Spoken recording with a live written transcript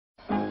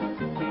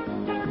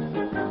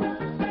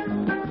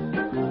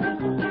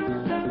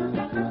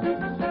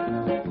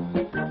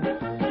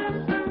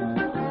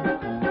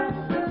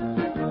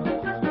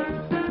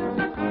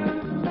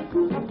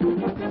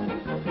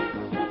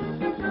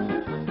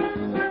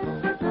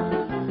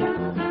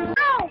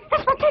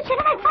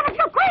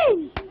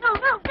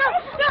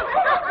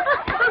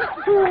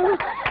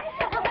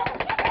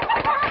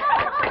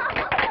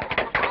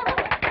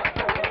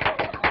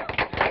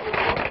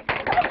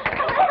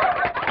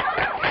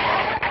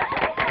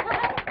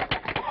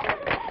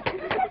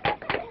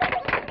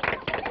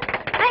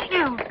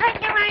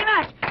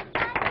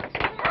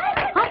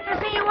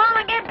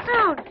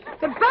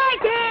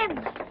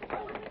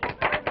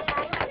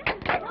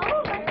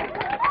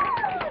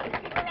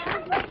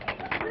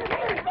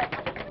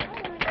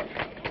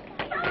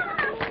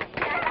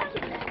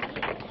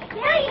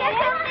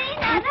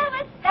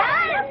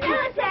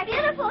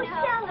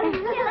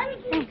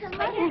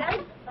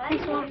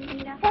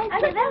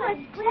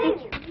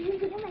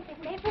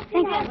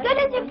good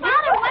as your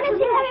father. When is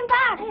he coming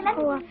back?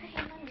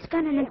 He's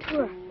gone on a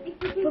tour.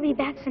 He'll be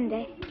back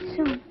someday,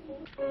 soon.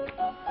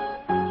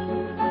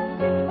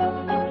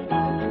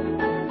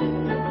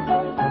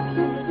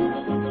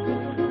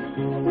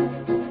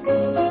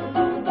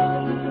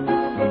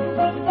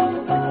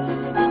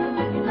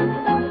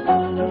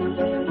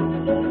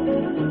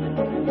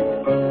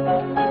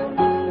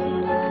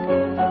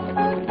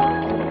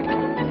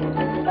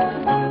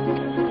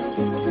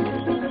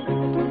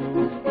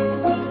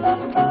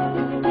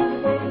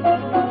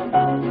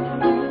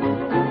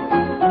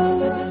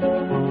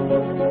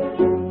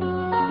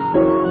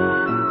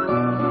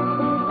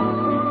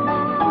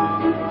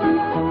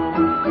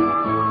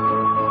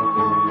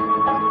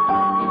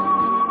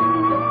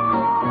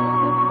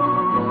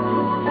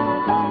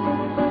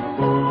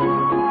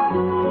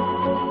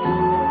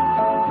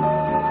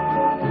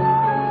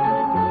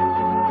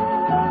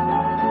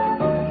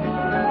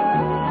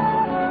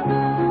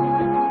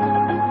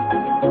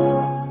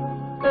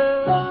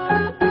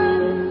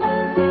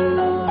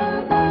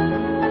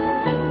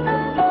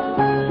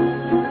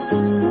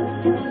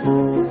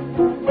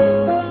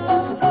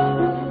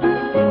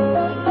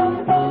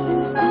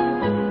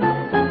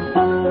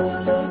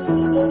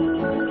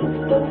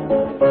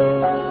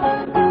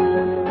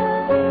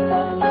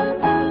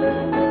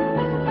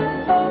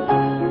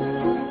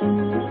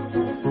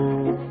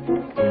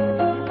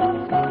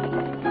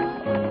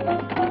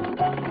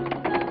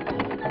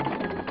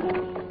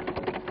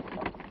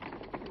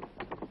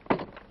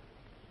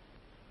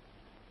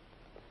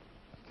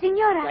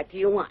 Signora. What do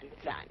you want,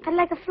 son? I'd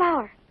like a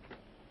flower.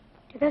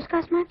 Do those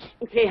cost much?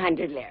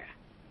 300 lira.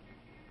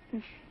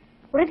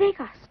 What do they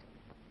cost?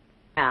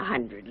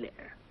 100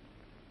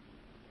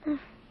 lira.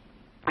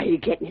 Are you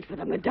getting it for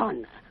the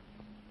Madonna?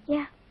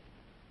 Yeah.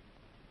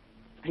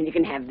 And you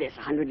can have this,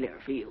 100 lira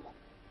for you.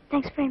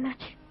 Thanks very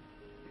much.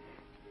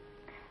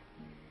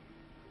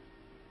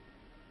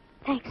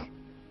 Thanks.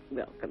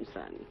 Welcome,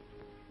 son.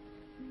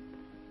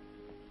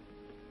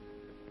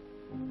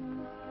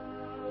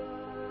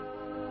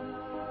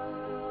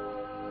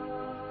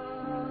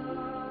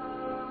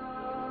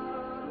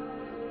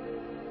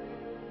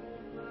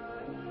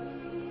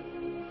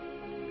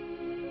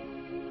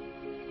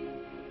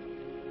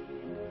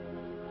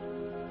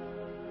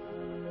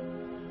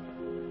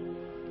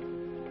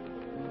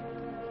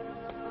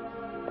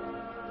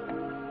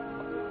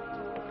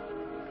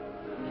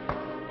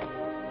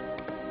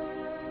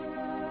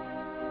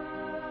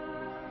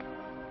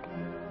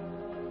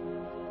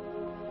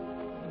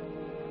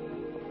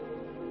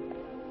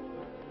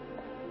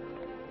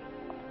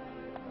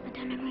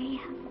 Madonna Maria.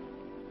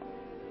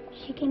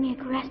 She gave me a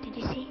caress, did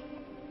you see?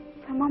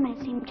 For a moment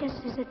it seemed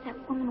just as if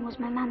that woman was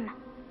my mama.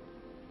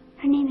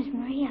 Her name is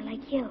Maria,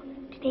 like you.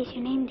 Today's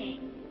your name day.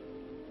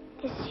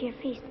 This is your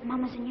feast, the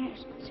mama's and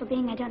yours. So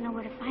being I don't know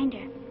where to find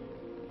her,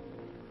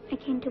 I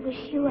came to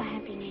wish you a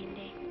happy name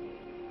day.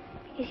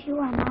 Because you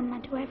are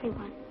mama to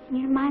everyone, and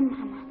you're my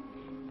mama,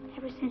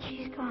 ever since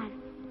she's gone.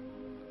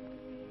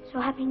 So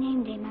happy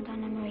name day,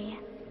 Madonna Maria.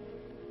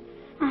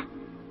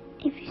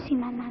 If you see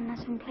my mama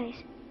someplace,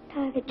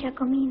 tell her that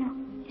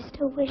Giacomino is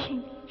still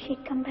wishing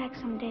she'd come back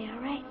someday,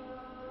 all right?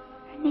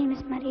 Her name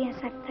is Maria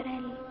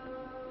Sartarelli.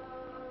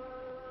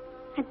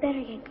 I'd better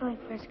get going,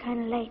 for it's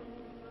kind of late.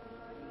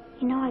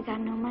 You know I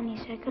got no money,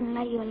 so I couldn't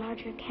light you a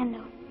larger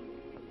candle.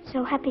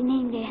 So happy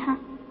name day, huh?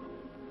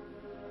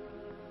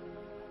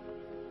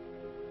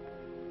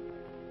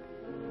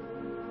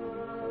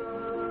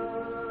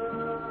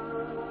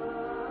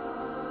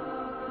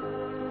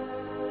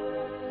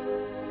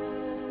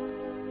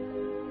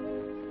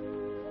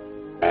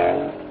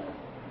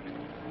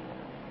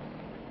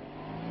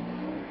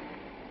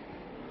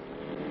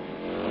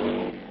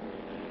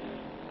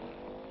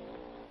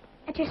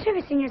 At your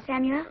service, Signor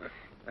Samuel.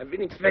 I've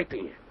been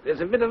expecting you. There's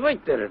a bit of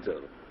work there to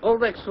do.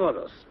 Old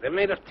ex-photos. They're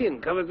made of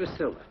tin covered with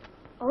silver.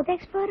 Old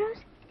ex-photos?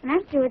 When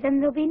I'm through with them,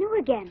 they'll be new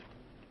again.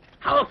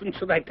 How often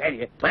should I tell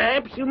you?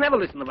 Perhaps you never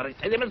listen to what I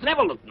say. They must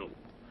never look new.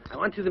 I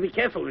want you to be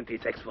careful with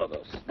these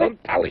ex-photos.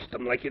 Don't polish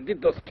them like you did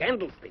those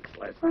candlesticks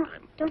last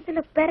time. Don't they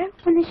look better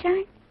when they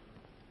shine?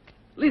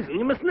 Listen,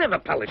 you must never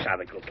polish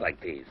articles like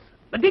these.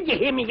 But did you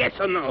hear me, yes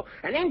or no?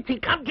 An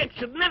antique object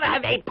should never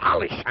have a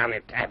polish on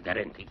it to have that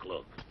antique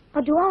look.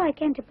 I'll do all I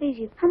can to please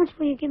you. How much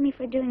will you give me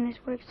for doing this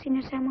work,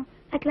 Signor Samuel?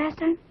 Like last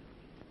time?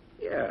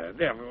 Yeah,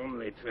 there are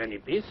only 20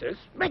 pieces.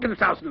 Make it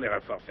 1,000 lira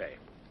forfait.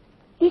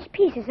 Each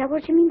piece, is that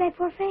what you mean by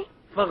forfait?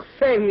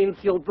 Forfait means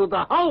you'll do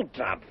the whole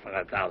job for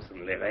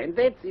 1,000 lira, and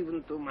that's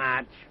even too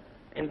much.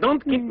 And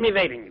don't keep me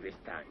waiting this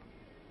time.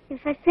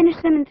 If I finish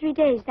them in 3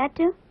 days, that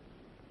do?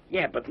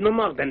 Yeah, but no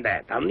more than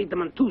that. I'll need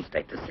them on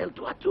Tuesday to sell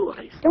to a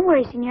tourist. Don't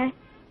worry, Signor.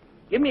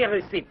 Give me a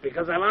receipt,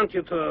 because I want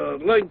you to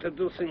learn to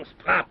do things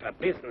proper,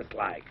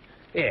 business-like.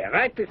 Here,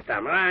 write this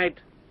down, right?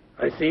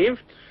 Received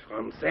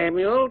from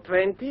Samuel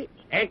 20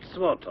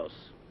 ex-photos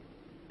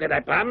that I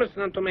promise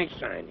not to make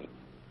shiny.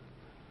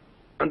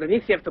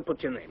 Underneath, you have to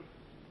put your name.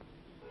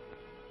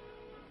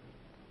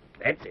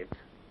 That's it.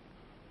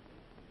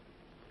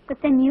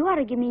 But then you ought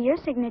to give me your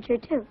signature,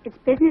 too. It's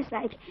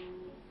businesslike.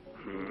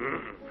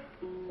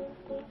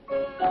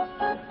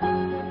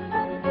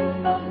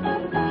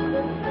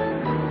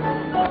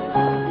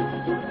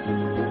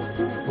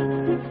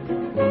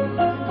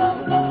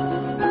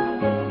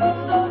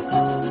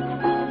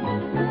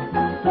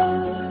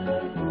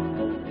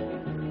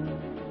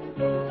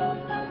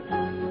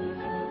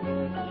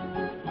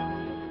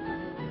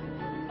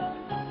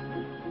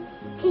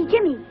 Hey,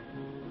 Jimmy,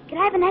 could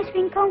I have an ice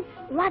cream cone?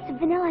 Lots of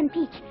vanilla and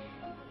peach.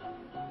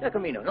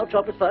 Giacomino, no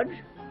chocolate fudge?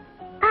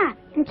 Ah,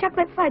 and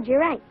chocolate fudge, you're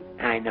right.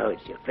 I know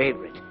it's your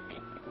favorite.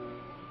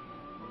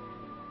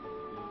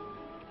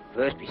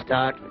 First we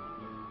start with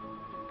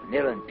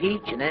vanilla and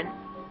peach, and then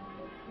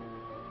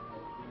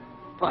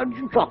fudge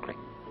and chocolate.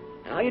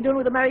 How you doing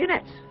with the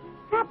marionettes?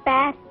 Not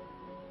bad.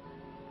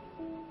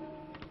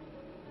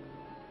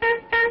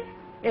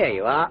 Here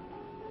you are.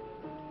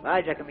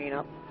 Bye,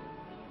 Giacomino.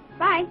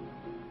 Bye.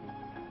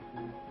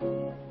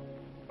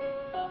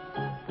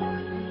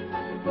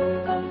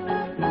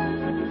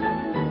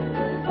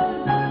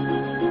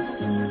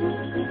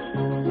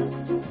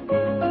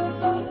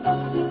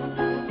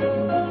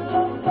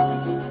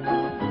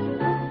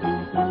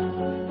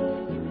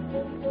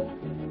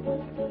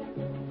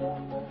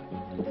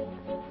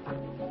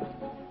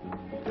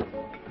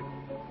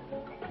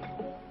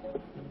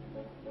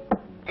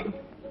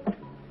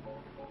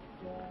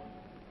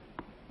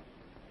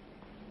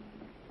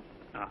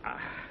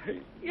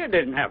 You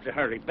didn't have to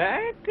hurry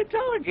back. I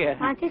told you.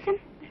 Want some?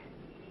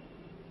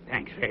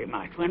 Thanks very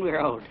much. When we're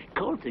old,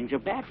 cold things are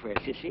bad for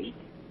us, you see.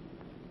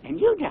 And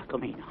you,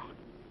 Giacomino,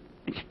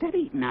 instead of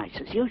eating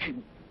ices, you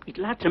should eat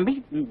lots of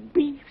meat and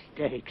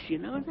beefsteaks. You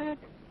know that?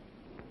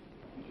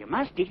 You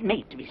must eat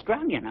meat to be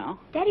strong, you know.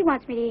 Daddy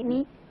wants me to eat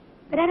meat,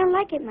 but I don't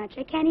like it much.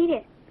 I can't eat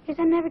it because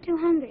I'm never too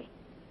hungry.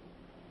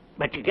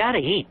 But you gotta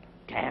eat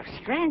to have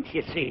strength,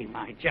 you see,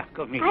 my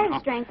Giacomino. I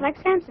have strength like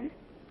Samson.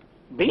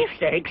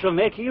 Beefsteaks will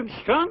make you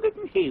stronger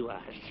than he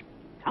was.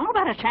 How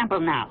about a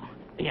sample now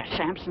of your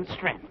Samson's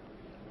strength?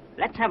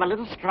 Let's have a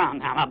little strong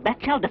arm. I'll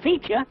bet you'll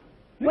defeat you.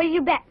 What do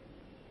you bet?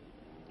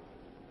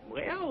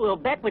 Well, we'll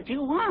bet what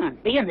you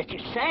want. Being that you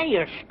say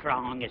you're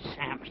strong as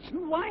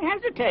Samson, why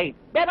hesitate?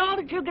 Bet all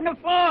that you can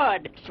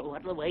afford. So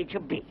what'll the wager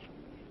be?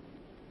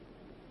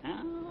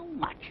 How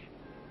much?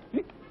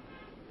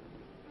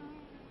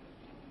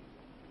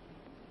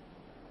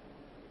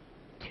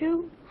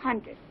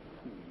 200.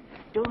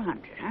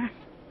 200, huh?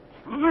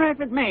 All right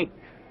with me.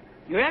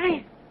 You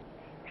ready?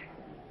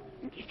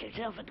 Get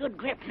yourself a good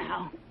grip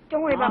now.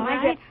 Don't worry about All my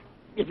right? grip.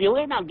 If you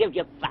win, I'll give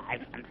you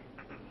 500.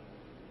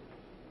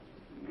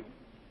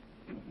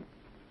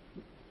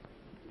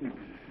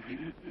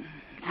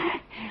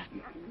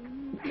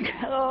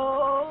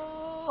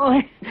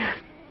 Oh.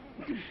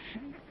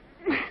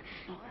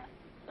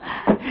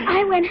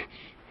 I win.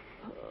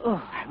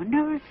 Oh, I would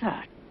never have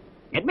thought.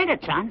 Admit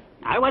it, son.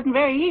 I wasn't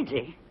very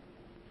easy.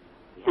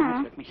 Be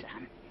honest with me,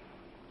 son.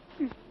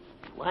 It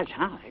was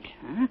hard,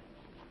 huh?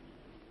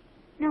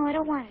 No, I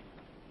don't want it.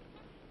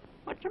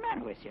 What's the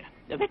matter with you?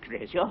 The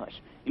victory is yours.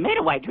 You made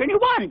a wager and you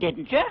won,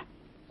 didn't you?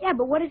 Yeah,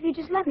 but what if you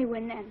just let me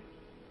win then?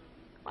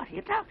 What are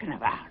you talking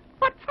about?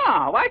 What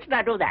for? Why should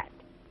I do that?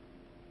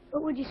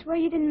 But would you swear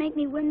you didn't make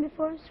me win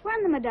before? Swear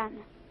on the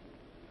Madonna.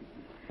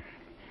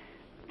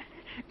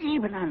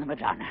 Even on the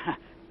Madonna.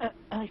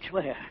 I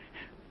swear.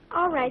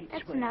 All right, I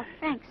that's swear. enough.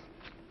 Thanks.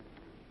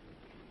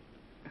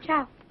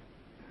 Ciao.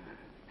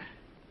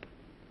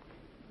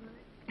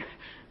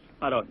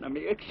 I don't know.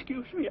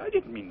 Excuse me. I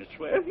didn't mean to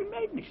swear. You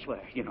made me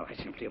swear. You know, I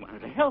simply wanted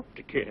to help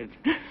the kid.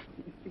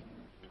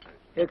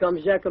 Here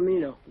comes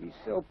Giacomino. He's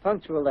so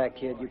punctual, that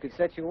kid. You could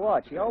set your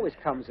watch. He always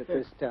comes at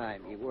this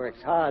time. He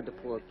works hard, the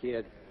poor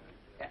kid.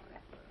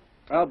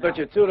 I'll bet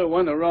you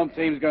 2-1 the Rome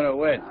team's going to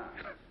win.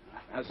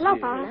 I'll see Hello,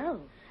 you.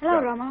 Paolo.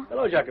 Hello, Romo.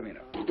 Hello,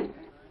 Giacomino.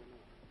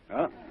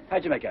 Huh?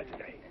 How'd you make out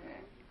today?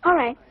 All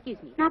right.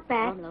 Excuse me. Not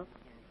bad.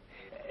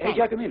 Hey,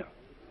 Giacomino.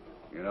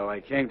 You know, I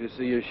came to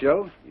see your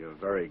show. You're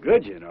very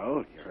good, you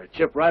know. You're a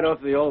chip right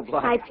off the old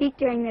block. I peeked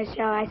during the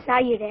show. I saw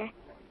you there.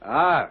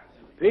 Ah,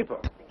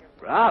 people.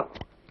 Bravo.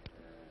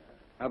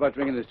 How about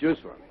drinking this juice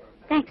for me?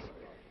 Thanks.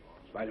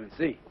 It's vitamin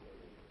C.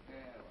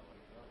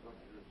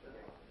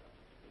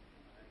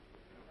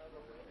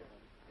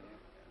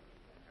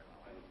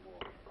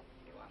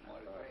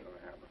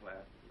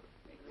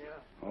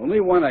 Only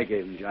one I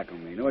gave him,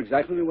 Giacomino,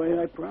 exactly the way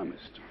I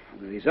promised.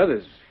 These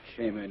others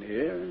came in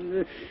here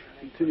and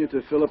continued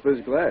to fill up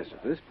his glass.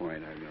 At this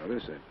point, I've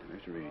noticed that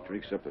after he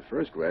drinks up the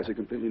first glass, it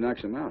completely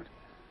knocks him out.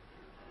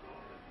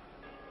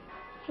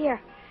 Here.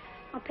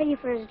 I'll pay you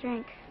for his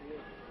drink.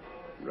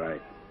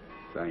 Right.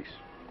 Thanks.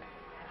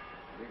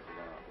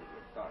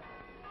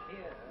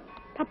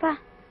 Papa.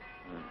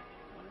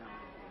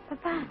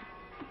 Papa.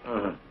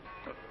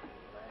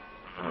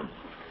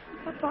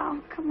 Papa,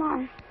 oh, come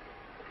on.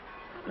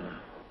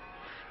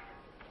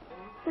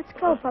 Let's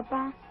go,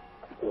 Papa.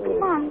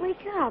 Come on,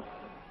 wake up.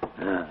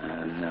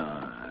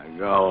 No,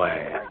 go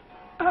away.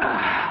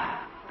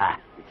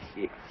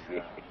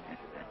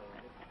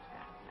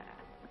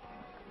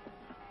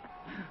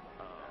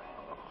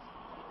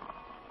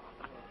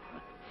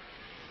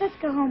 Let's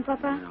go home,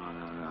 Papa. No.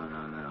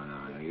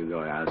 You go.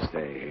 I'll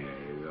stay here.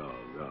 You go,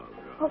 go, go.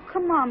 Oh,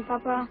 come on,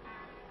 Papa.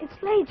 It's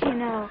late, you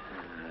know.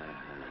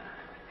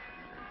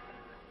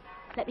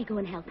 Let me go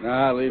and help.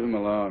 Nah, leave him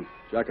alone.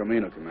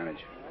 Giacomino can manage.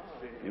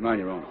 You mind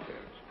your own affairs.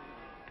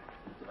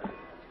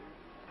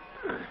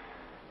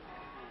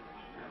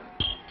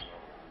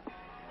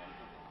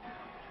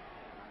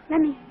 Let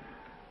me.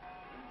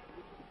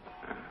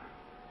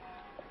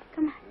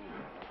 Come on.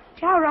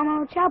 Ciao,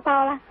 Romolo. Ciao,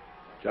 Paola.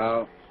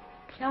 Ciao.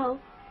 Ciao.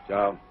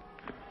 Ciao.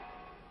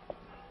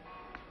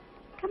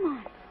 Come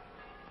on.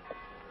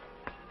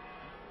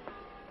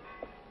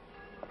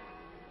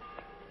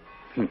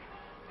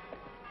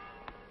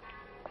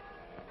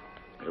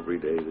 Every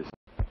day this.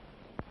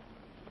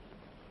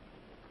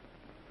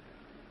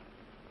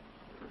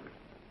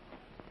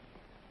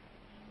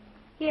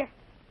 Here.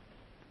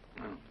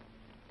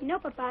 You know,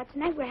 Papa,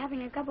 tonight we're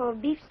having a couple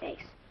of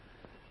beefsteaks.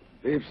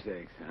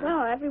 Beefsteaks, huh?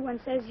 Well, everyone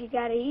says you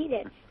gotta eat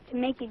it to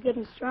make you good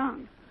and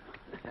strong.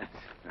 That's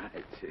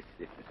right.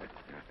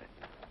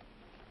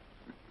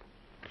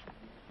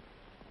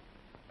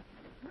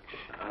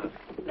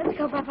 Let's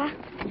go, Papa.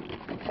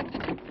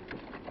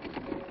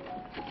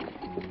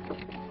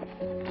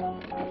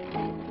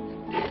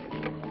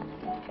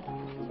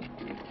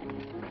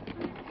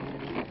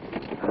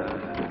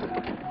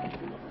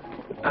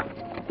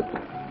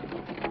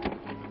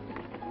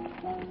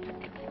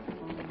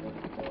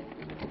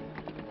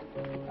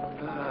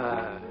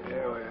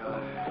 Here we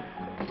are.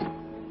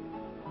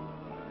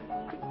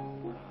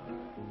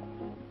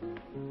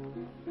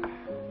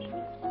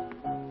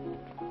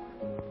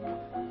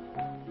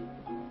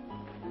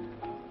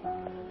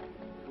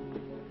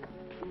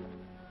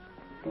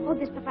 Hold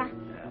this, Papa.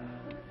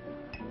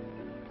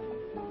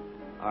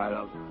 All right,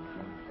 I'll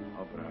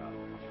open her up.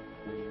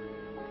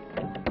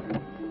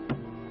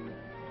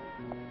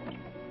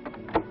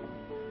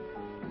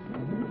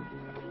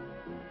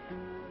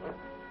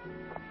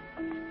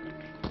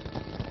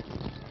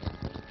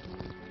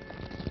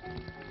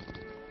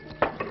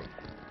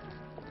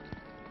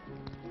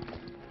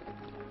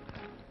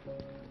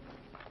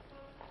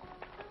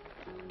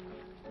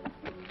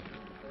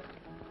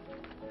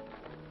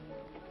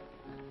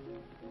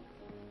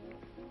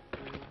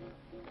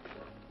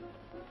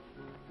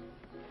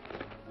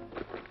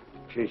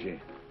 Gigi.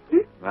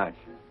 Right.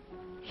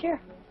 Sure.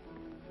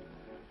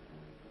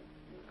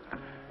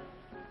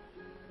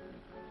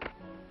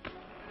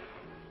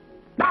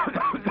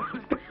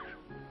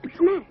 What's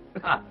the matter?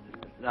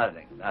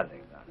 Nothing.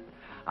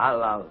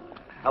 I'll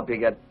help you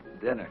get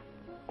dinner.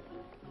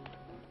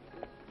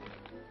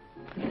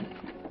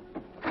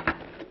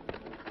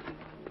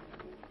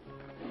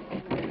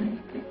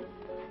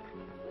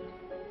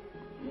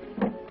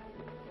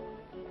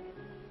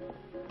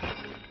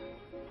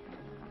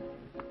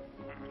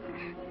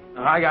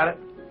 I got it.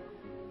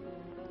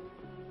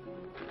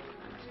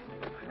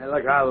 Hey,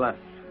 look, I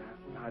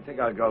think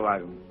I'll go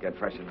out and get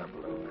freshened up a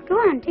little bit. Go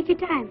on, take your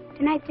time.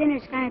 Tonight's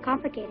dinner's kind of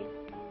complicated.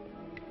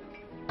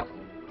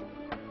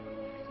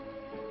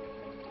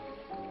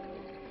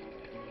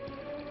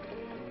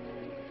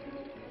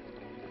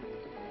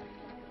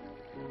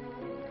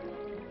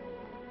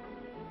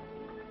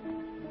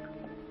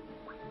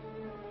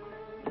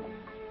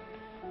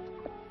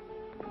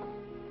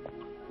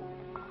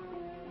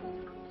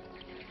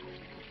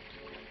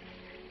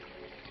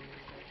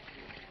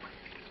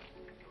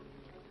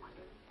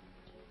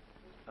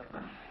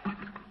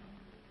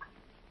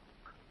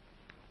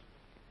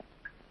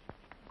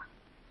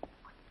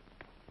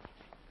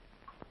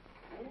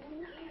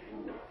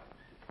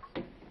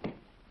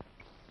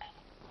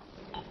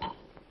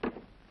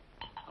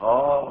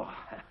 Oh.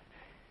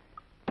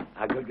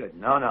 Good.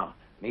 No.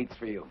 Meat's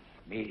for you.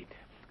 Meat.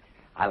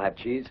 I'll have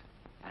cheese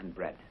and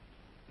bread.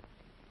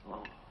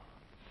 Oh.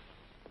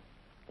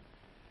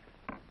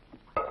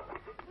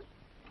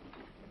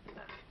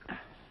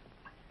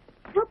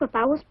 No,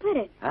 Papa, we'll split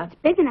it. Huh?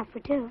 It's big enough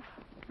for two.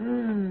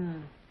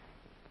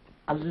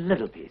 A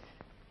little piece.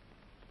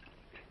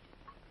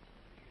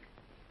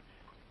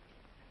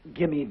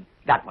 Give me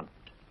that one.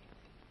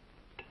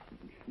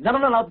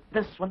 No.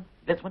 This one.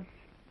 There.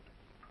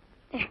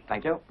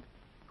 Thank you.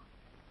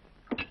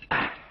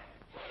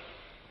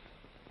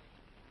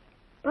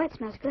 Boy, it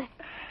smells good.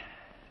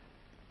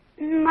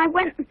 I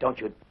went... Don't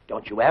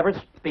you ever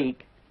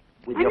speak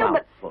with I your know,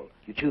 mouth but- full.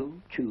 You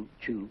chew.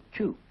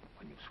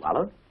 When you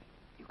swallow,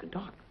 you can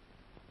talk.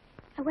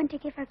 I went to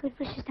give our good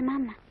wishes to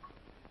Mama.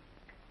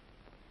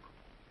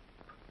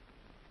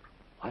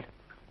 What?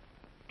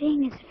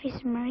 Being it's the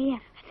feast of Maria,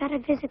 I thought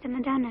I'd visit the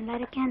Madonna and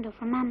light a candle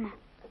for Mama.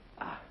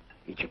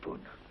 Eat your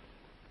food.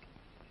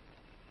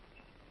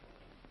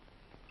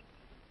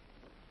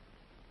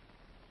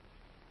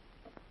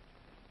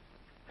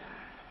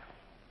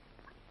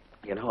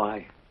 You know,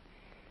 I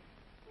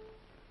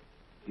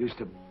used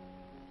to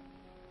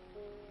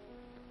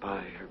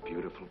buy her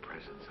beautiful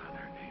presents on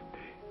her name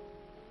day.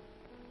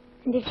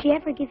 And did she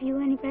ever give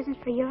you any presents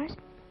for yours?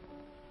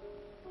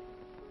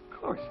 Of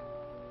course.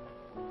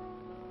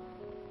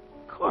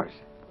 Of course.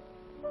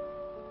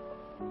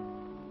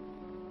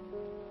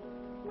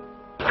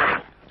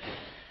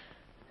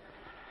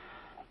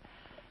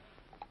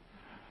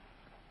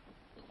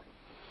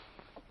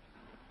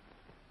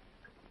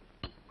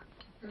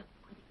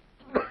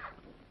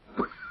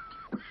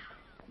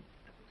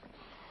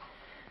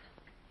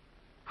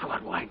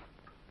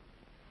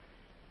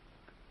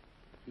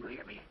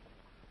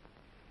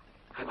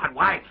 want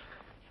wine.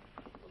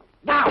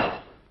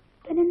 Now!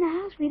 But in the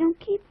house, we don't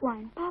keep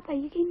wine. Papa,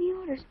 you gave me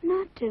orders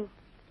not to.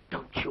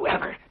 Don't you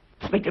ever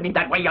speak to me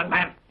that way, young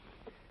man.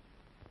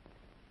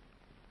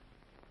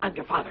 I'm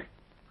your father.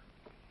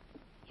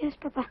 Yes,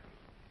 Papa.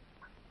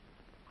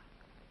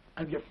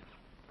 I'm your...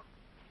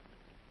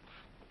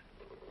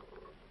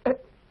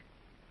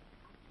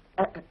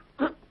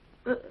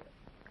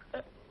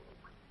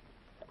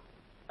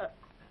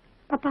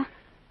 Papa.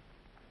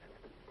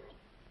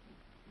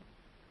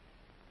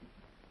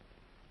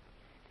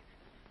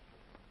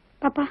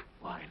 Papa.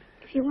 Wine.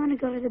 If you want to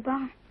go to the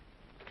bar.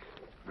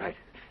 Right.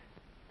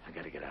 I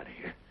gotta get out of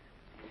here.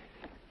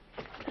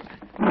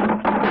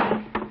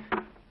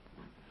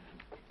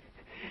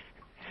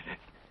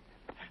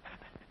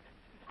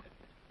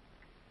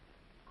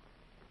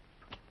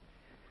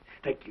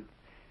 Thank you.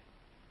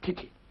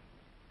 Titi.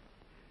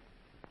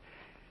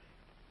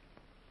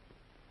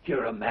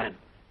 You're a man.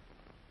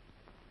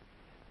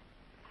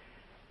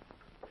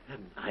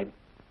 And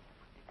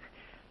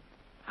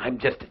I'm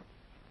just...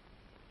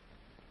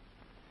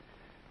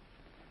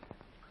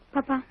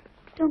 Papa,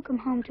 don't come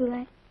home too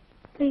late.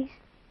 Please.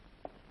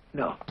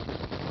 No.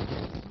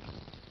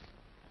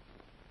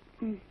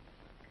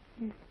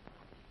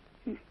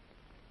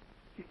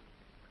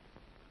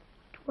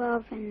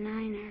 12 and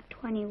 9 are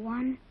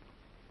 21.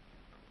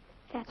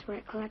 That's where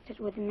I collected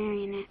with the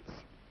marionettes.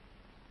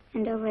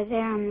 And over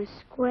there on the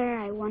square,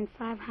 I won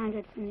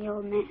 500 from the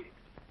old man.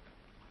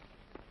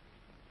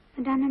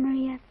 Madonna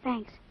Maria,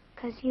 thanks,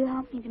 'cause you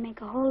helped me to make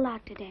a whole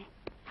lot today.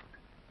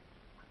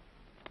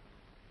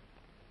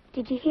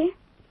 Did you hear?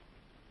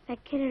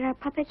 That kid at our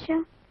puppet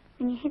show?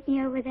 When you hit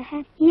me over the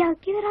head, he yelled,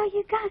 "Give it all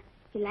you got."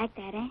 You like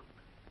that, eh?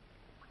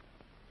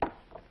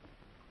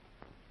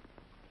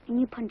 And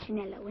you,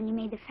 Punchinello, when you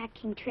made the Fat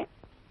King trip.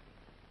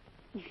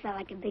 You felt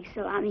like a big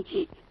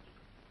salami.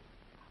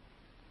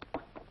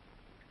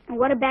 And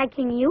what a bad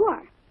king you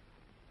are.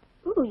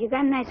 Ooh, you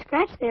got a nice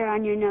scratch there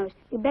on your nose.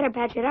 You better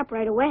patch it up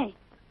right away.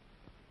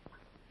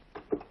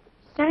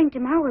 Starting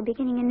tomorrow, we're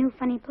beginning a new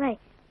funny play.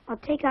 I'll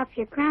take off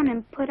your crown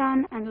and put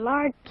on a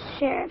large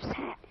sheriff's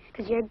hat,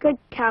 'cause you're a good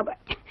cowboy.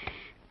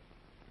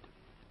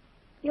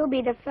 You'll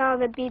be the fellow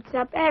that beats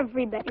up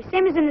everybody,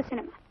 same as in the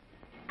cinema.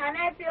 And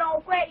if you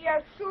don't quit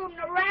your shooting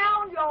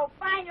around, you'll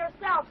find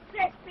yourself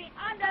 6 feet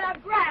under the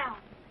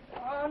ground.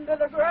 Under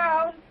the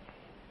ground?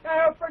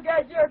 Don't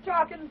forget you're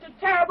talking to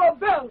Terrible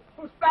Bill,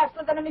 who's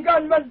faster than any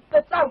gunman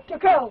that's out to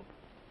kill.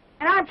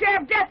 And I'm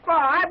Sheriff Deathclaw.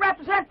 I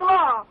represent the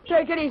law.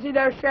 Take it easy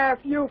there, Sheriff.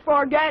 You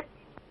forget.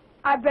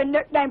 I've been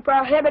nicknamed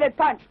Prohibited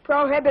Punch,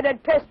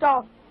 Prohibited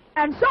Pistol,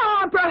 and so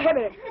on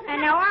prohibited. And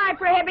now I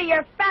prohibit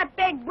your fat,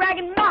 big,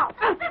 bragging mouth.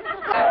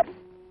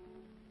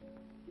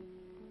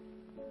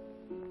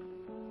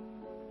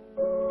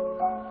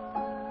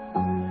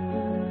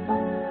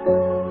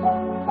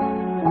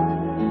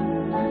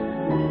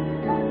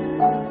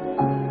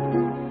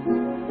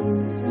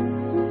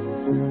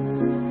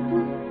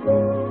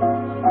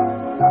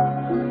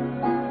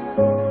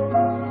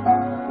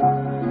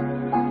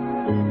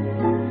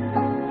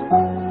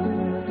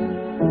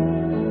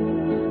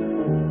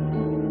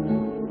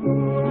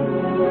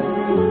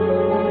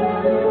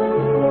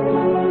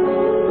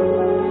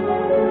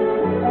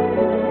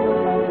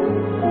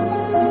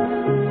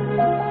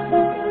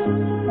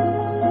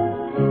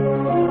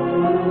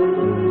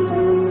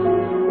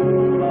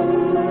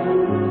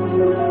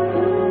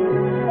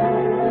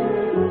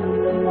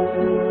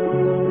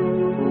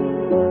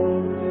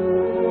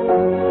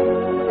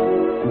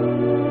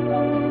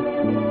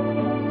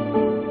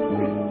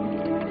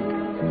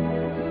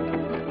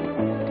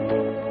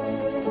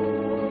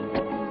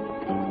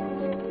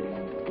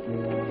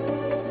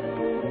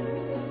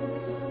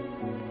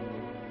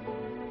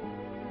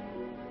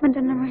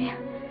 Madonna Maria,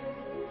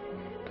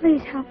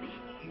 please help me.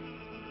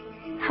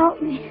 Help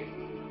me.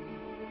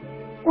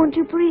 Won't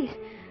you please?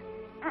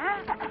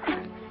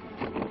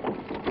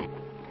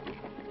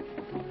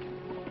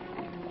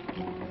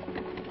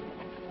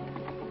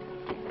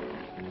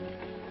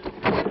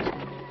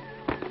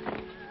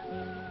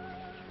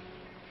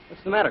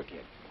 What's the matter, kid?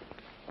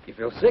 You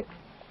feel sick?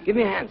 Give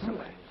me a hand,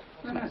 somebody.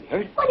 Somebody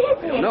hurt? What is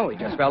I don't know. He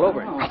just fell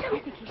over. I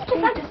don't think he's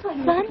just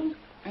son.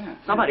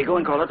 Somebody go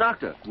and call a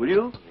doctor, will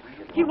you?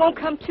 He won't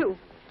come too.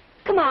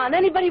 Come on,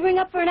 anybody ring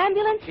up for an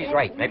ambulance? She's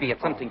right. Maybe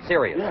it's something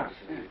serious. Yeah.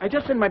 I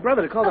just sent my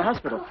brother to call the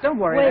hospital. Don't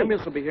worry, an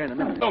ambulance will be here in a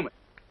minute. Moment.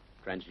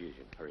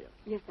 Transfusion. Hurry up.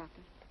 Yes,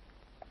 doctor.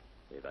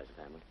 They advise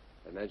the family?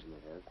 I imagine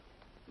they have.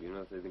 You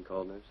know if they've been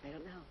called, nurse? I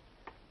don't know.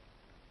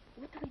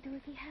 What do we do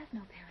if he has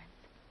no parents?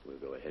 We'll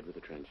go ahead with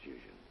the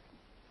transfusion.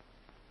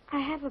 I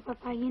have a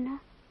papa, you know.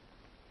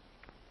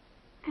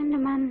 And a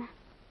mama.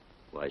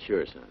 Why,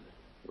 sure, son.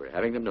 We're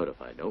having them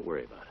notified. Don't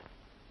worry about it.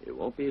 It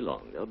won't be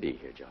long. They'll be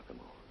here,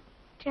 Giacomo.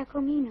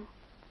 Giacomino.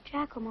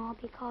 Giacomo will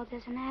be called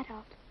as an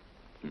adult.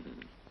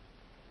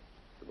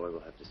 The boy will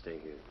have to stay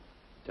here.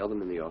 Tell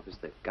them in the office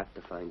they've got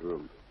to find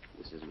room.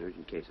 This is an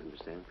urgent case,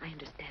 understand? I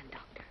understand,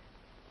 doctor.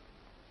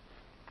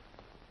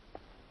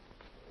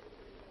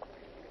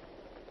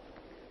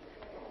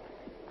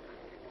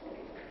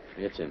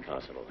 It's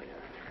impossible here.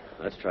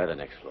 Let's try the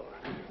next floor.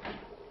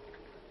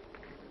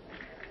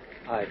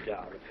 I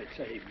doubt if it's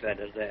any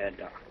better there,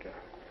 Doctor.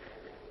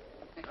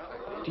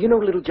 Do you know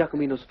little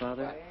Giacomino's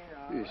father?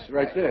 He's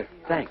right there.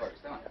 Thanks.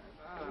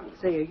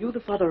 Say, are you the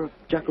father of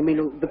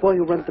Giacomino, the boy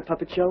who runs the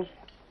puppet show?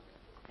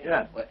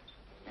 Yeah.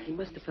 He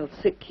must have felt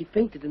sick. He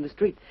fainted in the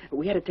street.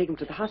 We had to take him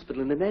to the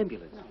hospital in an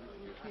ambulance.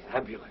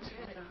 Ambulance.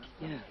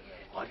 Yeah.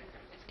 What?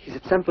 He's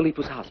at San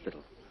Filippo's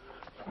hospital.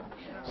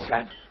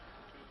 San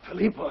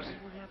Filippo's.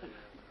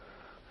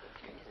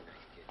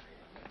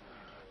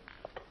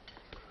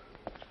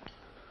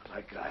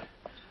 My God.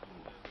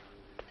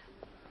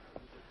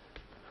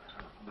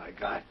 My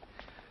God.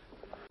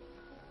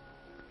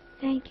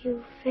 Thank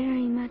you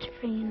very much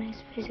for your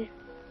nice visit.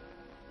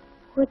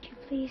 Would you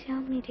please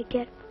help me to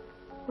get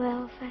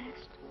well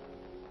fast?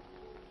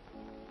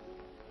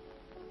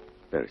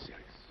 Very serious.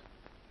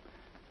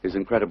 His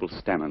incredible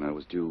stamina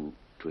was due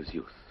to his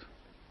youth.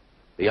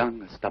 The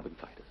young are stubborn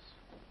fighters.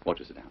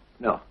 Watch us now.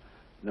 No.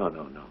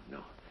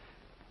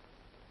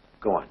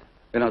 Go on.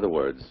 In other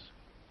words,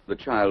 the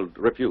child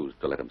refused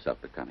to let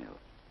himself be Canio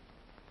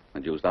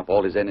and used up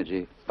all his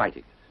energy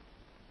fighting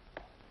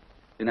it.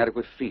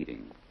 Inadequate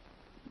feeding,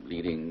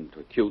 leading to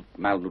acute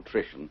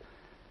malnutrition,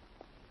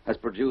 has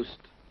produced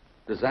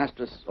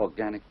disastrous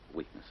organic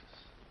weaknesses,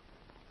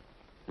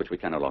 which we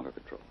can no longer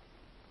control.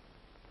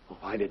 Well,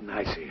 why didn't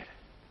I see it?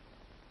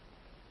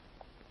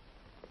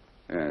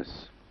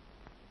 Yes.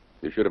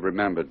 You should have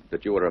remembered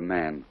that you are a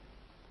man,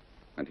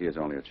 and he is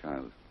only a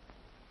child.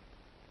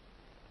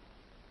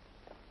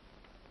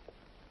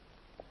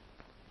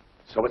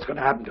 So what's going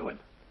to happen to him?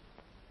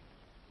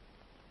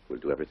 We'll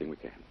do everything we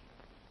can.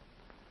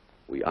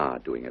 We are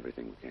doing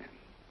everything we can.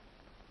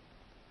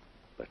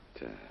 But,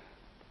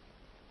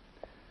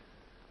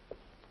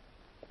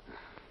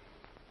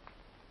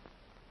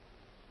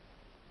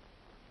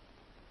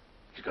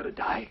 he's going to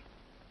die.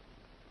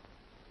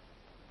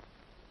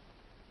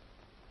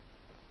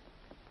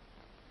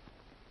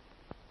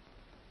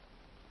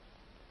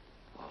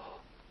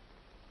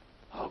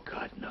 Oh,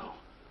 God, no.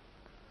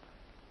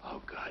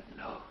 Oh, God,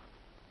 no.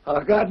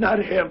 Oh, God, not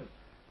him.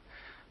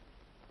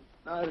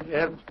 Not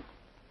him.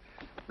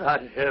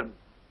 Not him.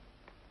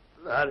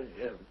 Not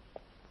him.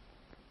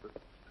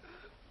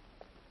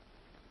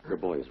 your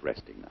boy is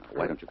resting now.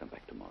 Why don't you come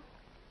back tomorrow?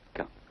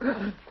 Come.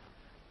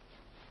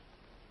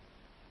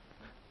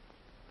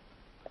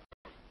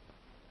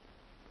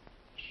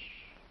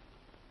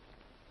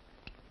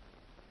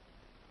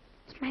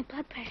 It's my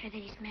blood pressure that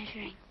he's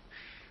measuring.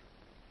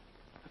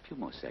 A few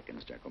more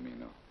seconds,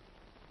 Giacomino.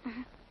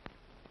 Uh-huh.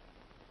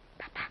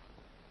 Papa.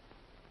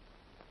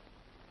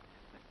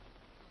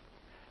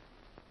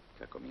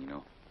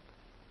 Giacomino.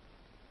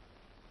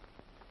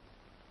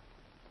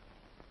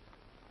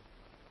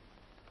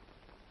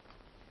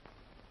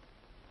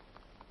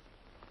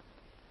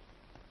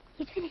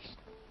 He's finished.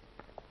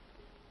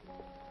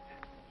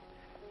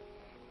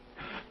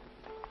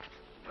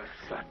 My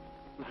son.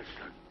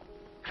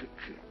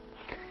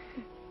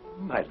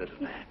 My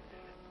little man.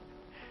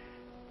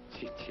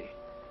 Chichi,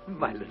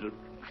 my little...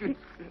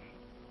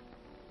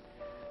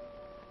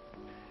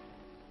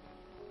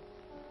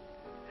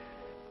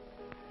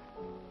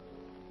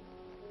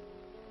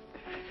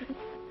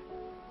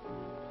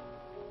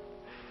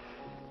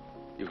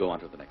 You go on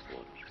to the next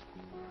ward.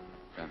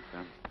 Come,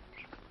 come.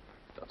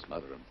 Don't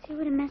smother him. See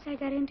what a mess I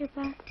got into,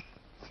 Pa?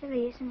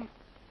 Silly, isn't it?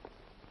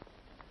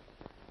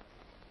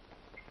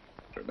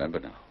 Remember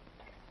now.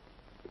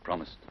 You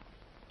promised.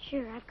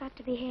 Sure, I've got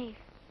to behave.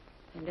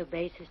 And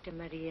obey Sister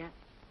Maria.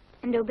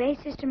 And obey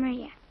Sister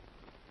Maria.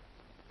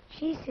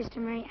 She's Sister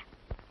Maria.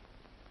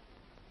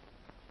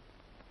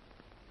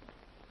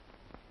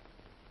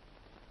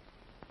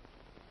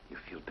 You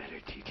feel better,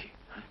 Chichi,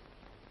 huh?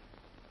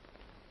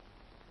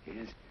 He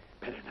is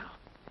better now,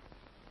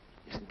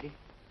 isn't he?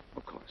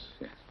 Of course,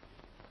 yes.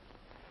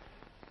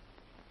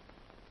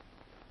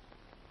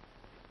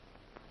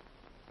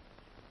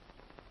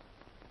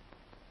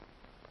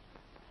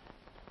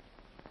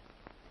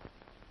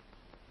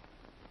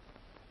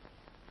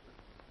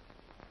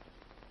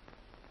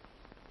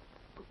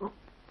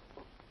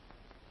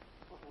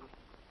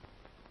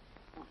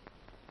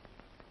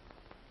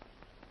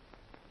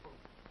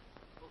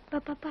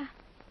 But, Papa,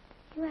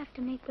 you have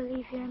to make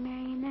believe you're a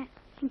marionette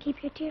and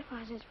keep your tear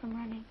faucets from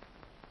running.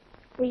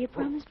 Will you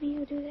promise me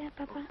you'll do that,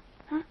 Papa?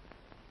 Huh?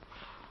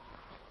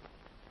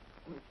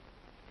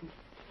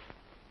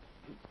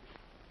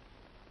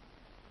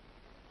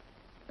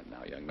 And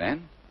now, young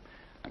man,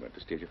 I'm going to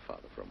steal your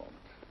father for a moment.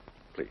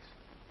 Please,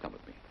 come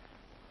with me.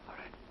 All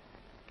right.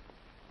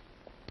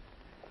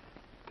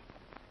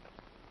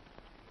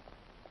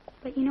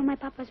 But you know my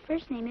Papa's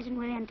first name isn't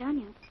really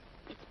Antonio.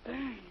 It's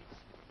Burns.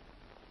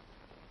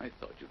 I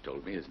thought you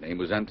told me his name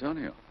was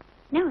Antonio.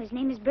 No, his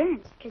name is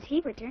Burns, because he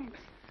returns.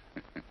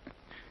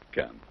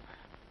 Come.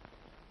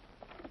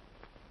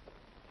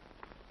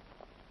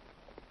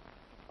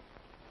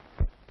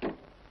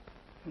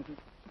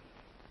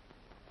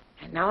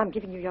 And now I'm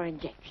giving you your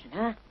injection,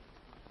 huh?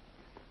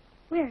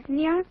 Where? In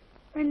the arm?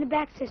 Or in the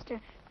back,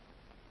 sister?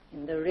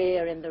 In the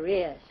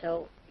rear,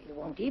 so you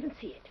won't even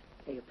see it.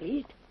 Are you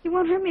pleased? You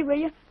won't hurt me, will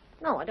you?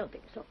 No, I don't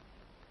think so.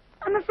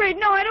 I'm afraid.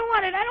 No, I don't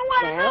want it. I don't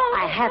want it. Well, No.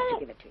 I have to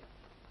give it to you.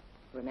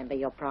 Remember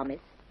your promise.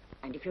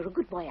 And if you're a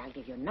good boy, I'll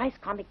give you a nice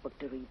comic book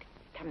to read.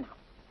 Come now.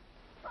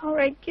 All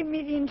right, give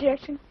me the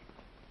injection.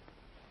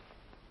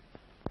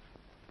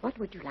 What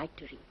would you like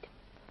to read?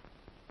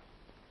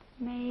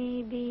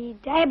 Maybe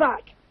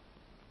Diabolic.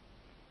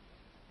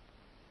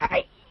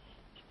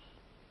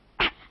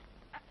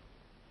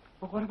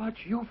 Well, what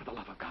about you, for the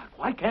love of God?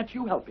 Why can't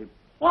you help him?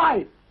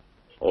 Why?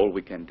 All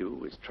we can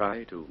do is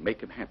try to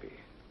make him happy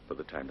for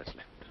the time that's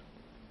left.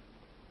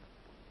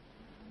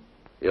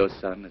 Your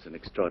son is an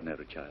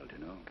extraordinary child,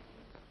 you know.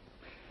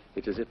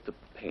 It's as if the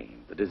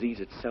pain, the disease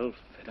itself,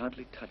 had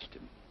hardly touched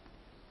him.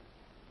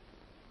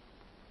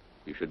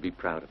 You should be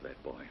proud of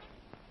that boy.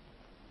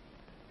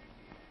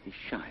 He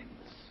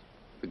shines.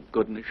 The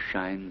goodness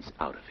shines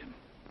out of him.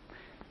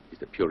 He's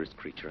the purest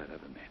creature I've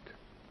ever met.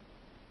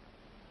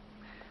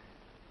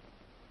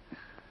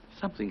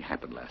 Something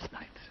happened last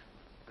night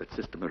that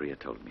Sister Maria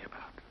told me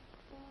about.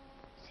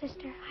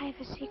 Sister, I have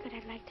a secret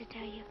I'd like to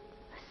tell you.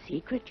 A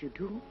secret you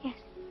do? Yes.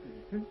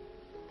 Mm-hmm.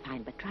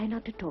 Fine, but try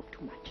not to talk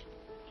too much.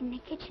 In the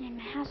kitchen in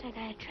my house, I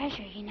got a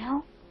treasure, you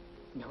know?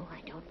 No, I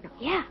don't know.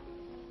 Yeah.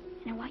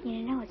 And I want you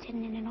to know it's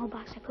hidden in an old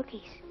box of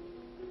cookies.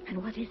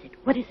 And what is it?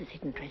 What is this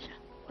hidden treasure?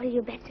 What'll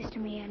you bet, Sister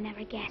Maria? I'll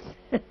never guess.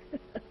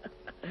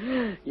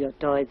 Your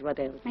toys, what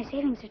else? My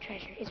savings are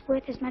treasure. It's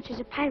worth as much as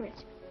a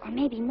pirate's, or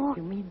maybe more.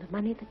 You mean the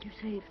money that you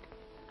saved?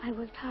 I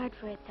worked hard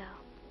for it,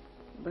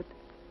 though.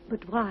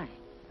 But why?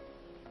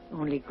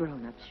 Only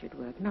grown-ups should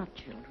work, not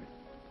children.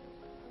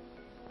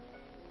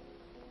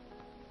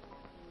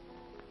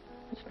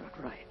 It's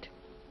not right.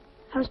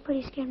 I was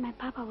pretty scared my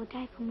papa would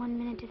die from one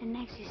minute to the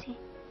next, you see.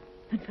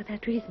 And for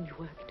that reason you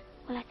worked?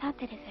 Well, I thought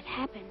that if it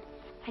happened,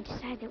 I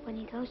decided that when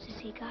he goes to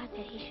see God,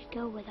 that he should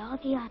go with all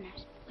the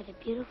honors, with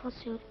a beautiful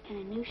suit and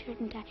a new shirt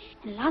and tie,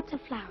 and lots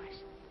of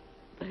flowers.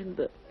 And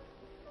the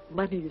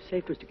money you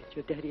saved was to get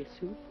your daddy a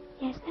suit?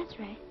 Yes, that's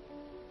right.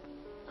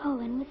 Oh,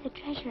 and with the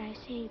treasure I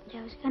saved,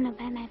 I was going to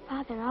buy my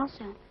father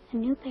also a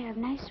new pair of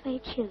nice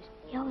suede shoes.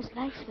 He always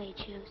likes suede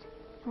shoes.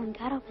 And when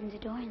God opens the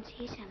door and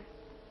sees him,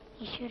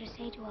 he's sure to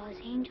say to all his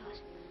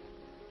angels,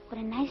 "What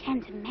a nice,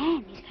 handsome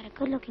man. He's got a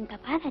good-looking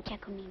papa, that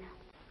Giacomino."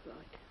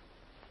 Right.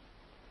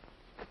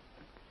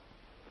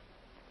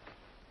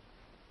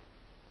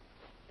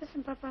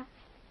 Listen, Papa,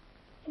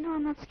 you know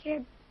I'm not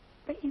scared,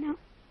 but you know...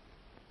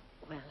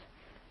 Well,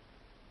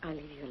 I'll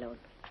leave you alone.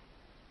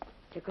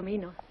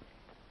 Giacomino,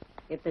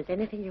 if there's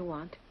anything you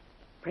want,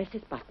 press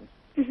this button.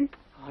 Mm-hmm.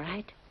 All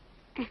right?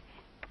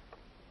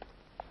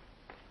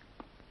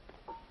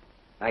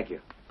 Thank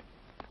you.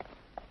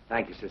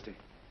 Thank you, sister.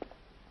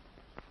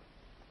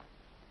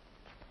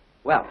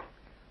 Well,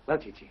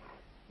 Chichi,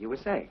 you were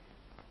saying.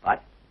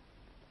 What?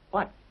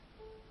 What?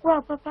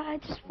 Well, Papa, I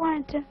just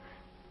wanted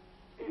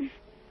to...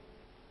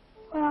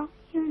 Well,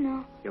 you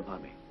know. Your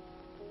mommy.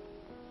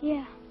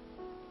 Yeah.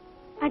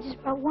 I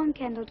just brought one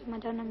candle to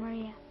Madonna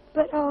Maria.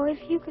 But, oh, if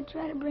you could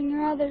try to bring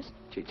her others...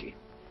 Chichi,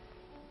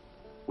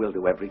 we'll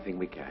do everything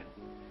we can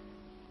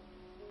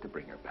to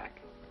bring her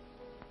back.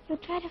 You'll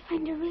try to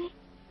find her, really?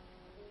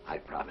 I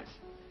promise.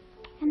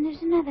 And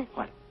there's another thing.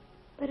 What?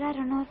 But I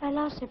don't know if I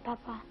lost it,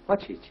 Papa.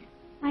 What, Chichi?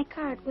 My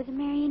card with the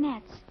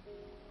marionettes.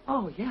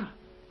 Oh, yeah.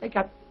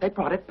 They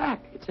brought it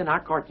back. It's in our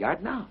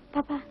courtyard now.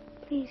 Papa,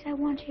 please, I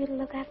want you to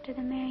look after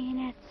the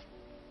marionettes.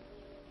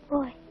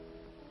 Boy,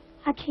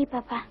 Archie,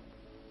 Papa.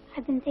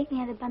 I've been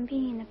thinking of the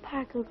bambini in the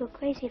park who go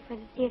crazy for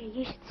the theater.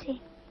 You should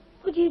see.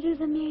 Would you do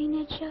the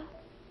marionette show?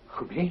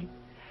 Who, me?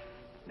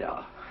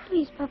 No.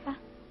 Please, Papa.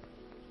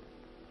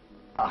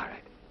 All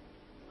right.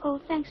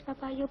 Oh, thanks,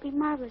 Papa. You'll be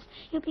marvelous.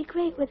 You'll be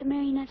great with the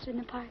marionettes in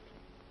the park.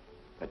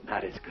 But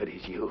not as good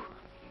as you.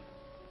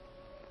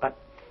 But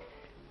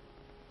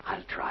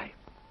I'll try.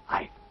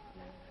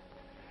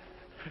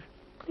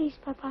 Please,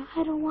 Papa.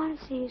 I don't want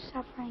to see you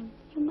suffering.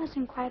 You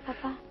mustn't cry,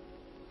 Papa.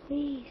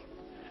 Please.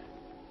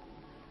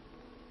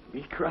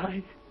 Me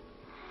cry?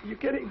 Are you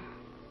kidding?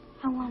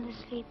 I want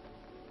to sleep.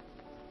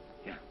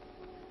 Yeah.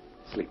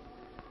 Sleep.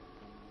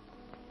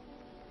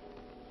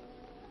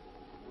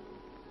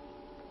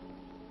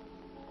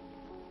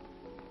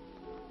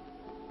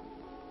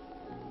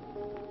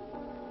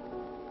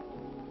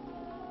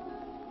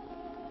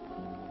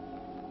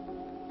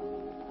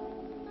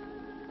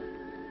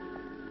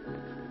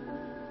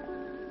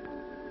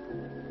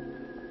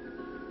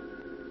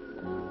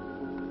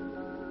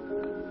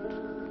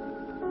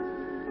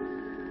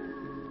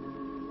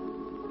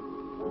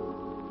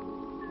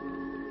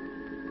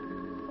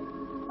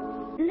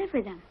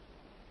 Deliver them.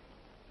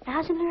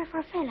 1,000 lira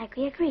forfait, like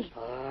we agreed.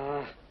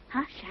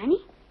 Huh, shiny?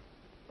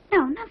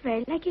 No, not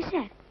very, like you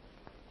said.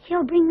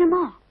 He'll bring them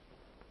all.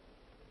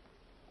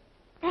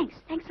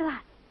 Thanks a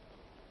lot.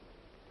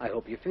 I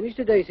hope you finished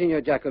today,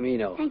 Signor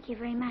Giacomino. Thank you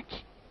very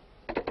much.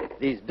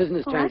 These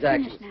business I've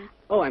transactions. finished now.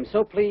 Oh, I'm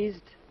so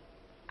pleased.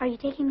 Are you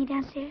taking me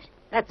downstairs?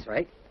 That's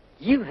right.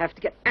 You have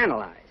to get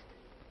analyzed.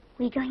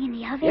 We going in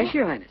the elevator? Yes,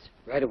 Your Highness.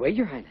 Right away,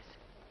 Your Highness.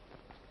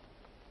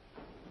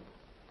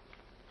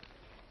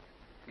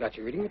 Got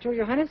your reading material,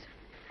 Your Highness?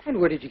 And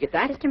where did you get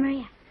that? Sister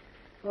Maria.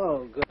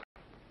 Oh, good.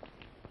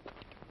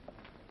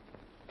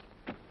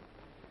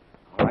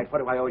 All right, what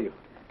do I owe you?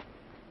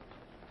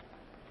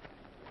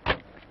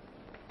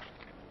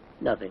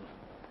 Nothing.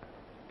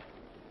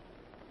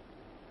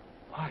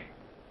 Why?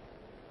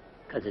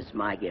 Because it's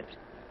my gift.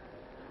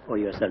 For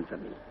your son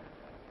from me.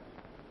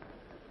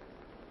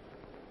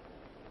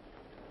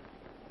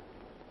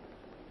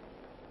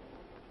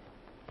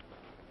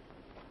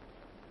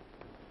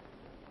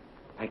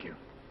 Thank you.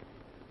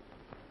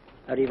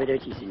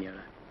 Arrivederci,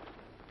 signora.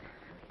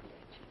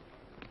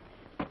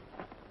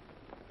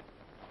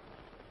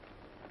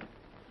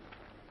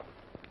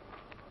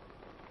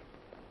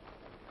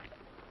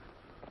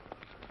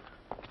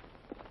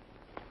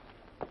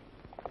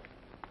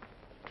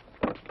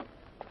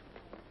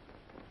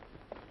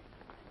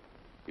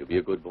 You'll be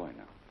a good boy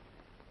now.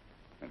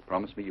 And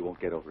promise me you won't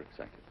get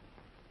overexcited.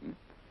 Hmm?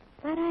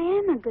 But I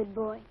am a good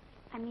boy.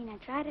 I mean, I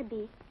try to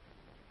be.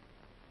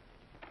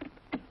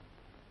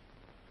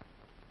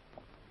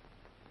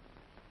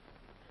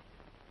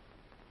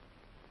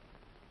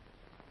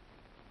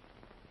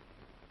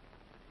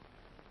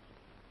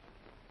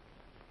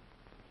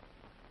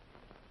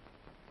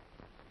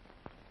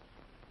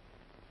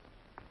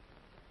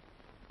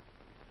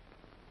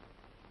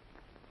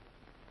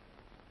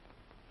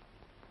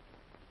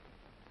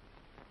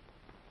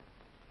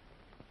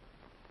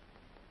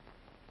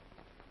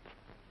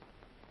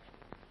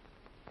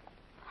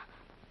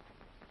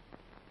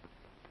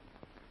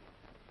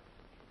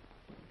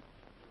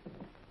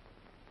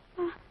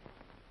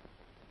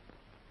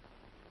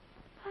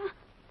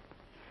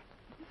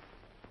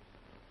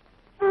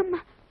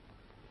 Mama.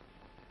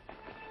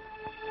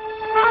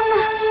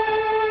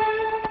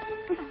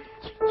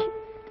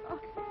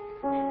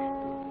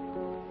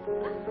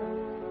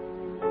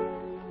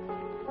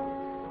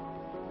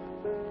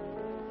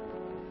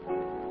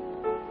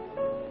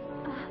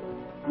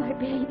 My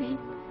baby.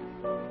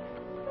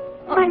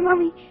 My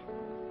mommy.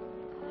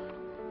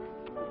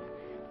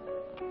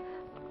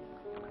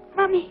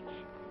 Mommy,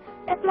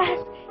 at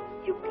last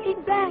you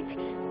came back.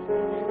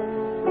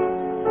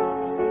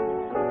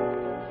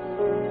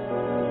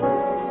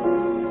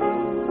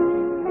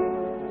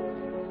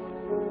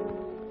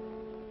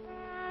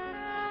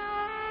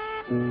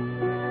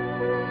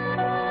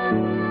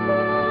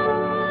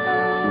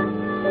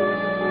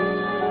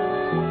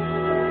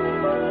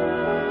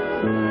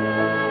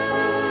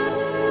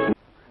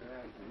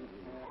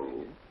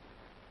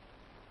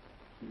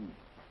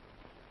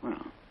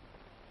 Well.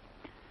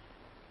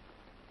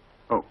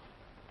 Oh,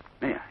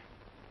 may I?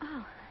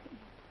 Oh.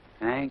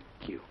 Thank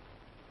you.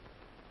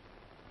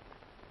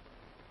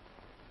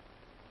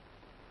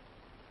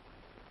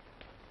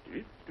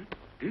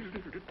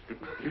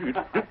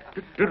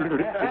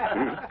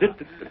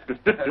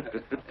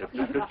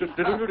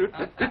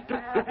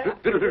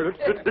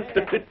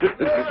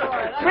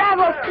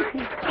 Bravo!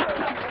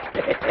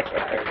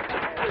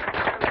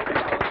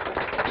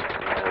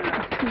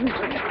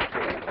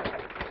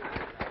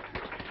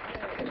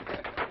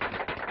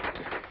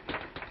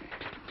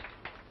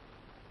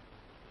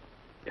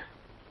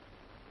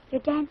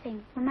 Your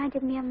dancing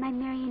reminded me of my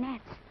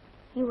marionettes.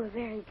 You were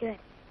very good.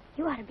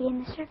 You ought to be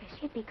in the circus.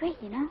 You'd be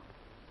great, you know.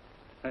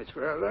 That's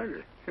where I learned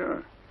it.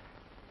 Sure.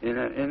 In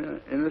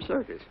the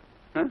circus,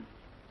 huh?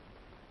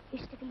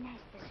 Used to be nice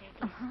at the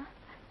circus. Uh-huh.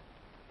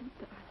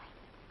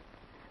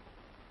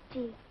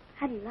 Gee,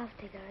 I'd love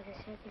to go to the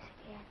circus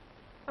again.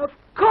 Of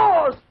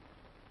course!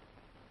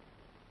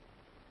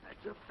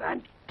 That's a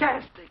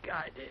fantastic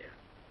idea.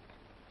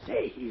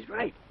 Say, he's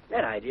right.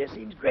 That idea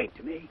seems great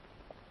to me.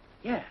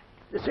 Yeah,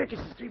 the circus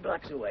is 3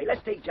 blocks away.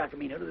 Let's take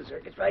Giacomino to the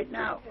circus right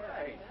now.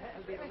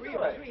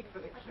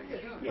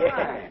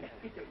 Yeah.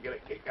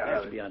 I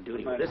have to be on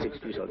duty. With this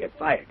excuse, I'll get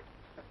fired.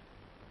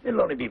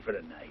 It'll only be for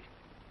the night.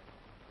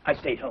 I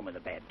stayed home with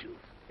a bad tooth.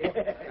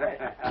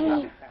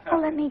 Gee, oh,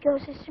 let me go,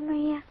 Sister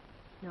Maria.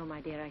 No,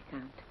 my dear, I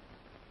can't.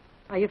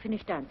 Are you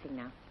finished dancing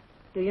now?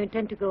 Do you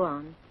intend to go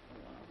on?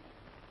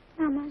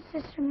 Mama,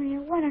 Sister Maria,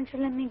 why don't you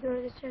let me go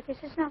to the circus?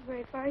 It's not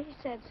very far. You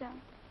said so.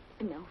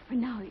 No, for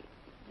now,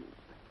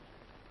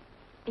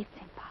 it's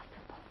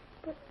impossible.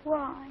 But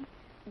why?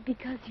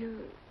 Because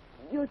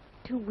you're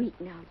too weak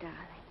now,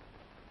 darling.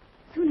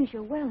 As soon as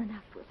you're well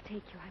enough, we'll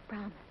take you, I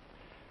promise.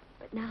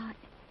 But now,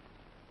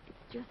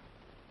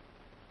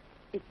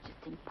 it's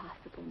just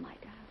impossible, my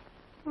darling.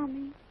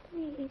 Mommy,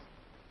 please.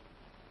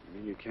 You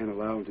mean you can't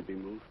allow him to be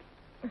moved?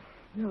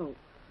 No.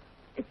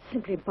 It's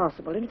simply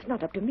impossible, and it's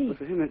not up to me. But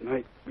for him, it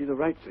might be the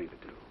right thing to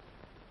do.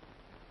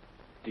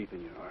 Deep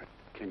in your heart,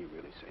 can you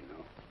really say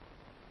no?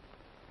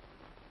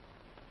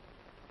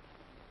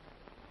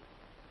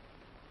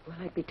 Well,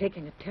 I'd be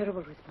taking a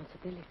terrible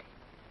responsibility.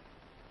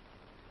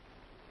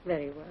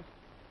 Very well.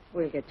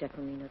 We'll get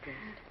Giacomino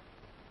dressed.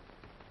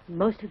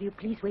 Most of you,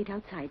 please wait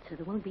outside so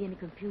there won't be any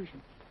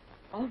confusion.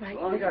 All right,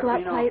 let's go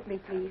out quietly,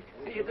 please.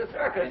 See you at the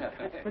circus.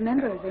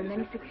 Remember, there are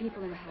many sick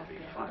people in the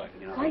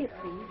hospital. Quiet,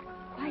 please.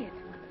 Quiet.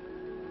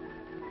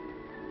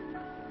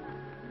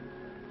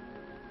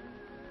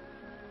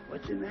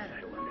 What's in that,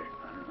 I wonder?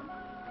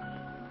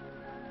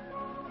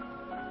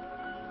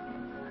 I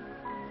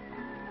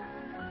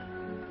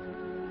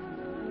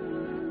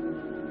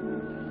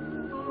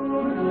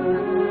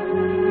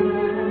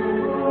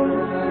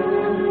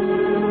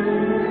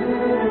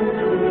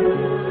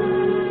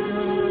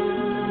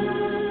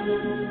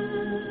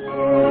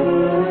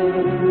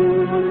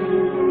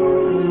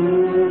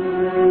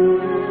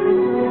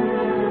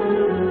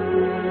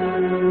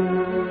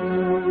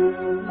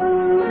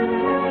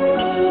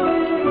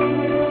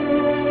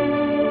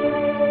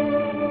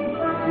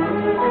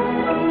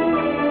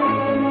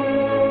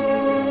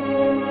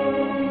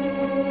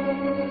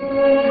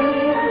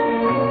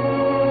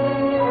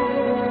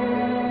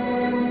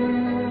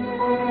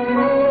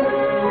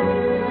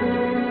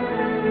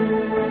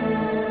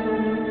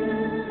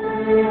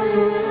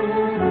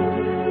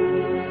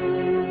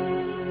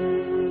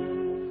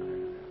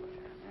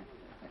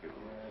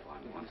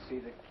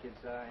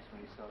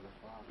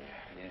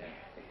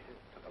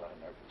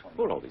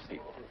for, all these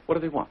people? What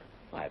do they want?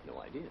 I have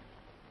no idea.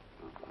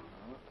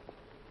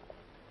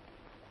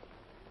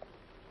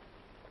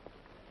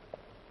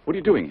 What are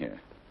you doing here?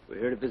 We're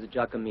here to visit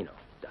Giacomino,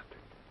 Doctor.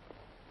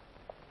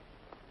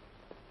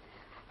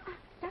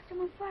 Dr.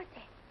 Monforte,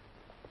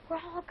 we're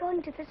all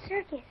going to the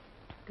circus.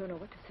 Don't know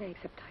what to say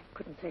except I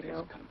couldn't say There's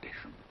no.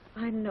 condition.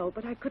 I know,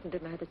 but I couldn't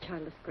deny the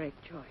child this great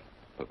joy.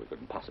 But we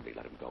couldn't possibly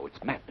let him go.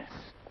 It's madness.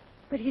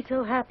 But he's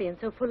so happy and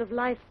so full of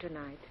life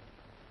tonight.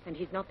 And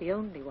he's not the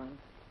only one.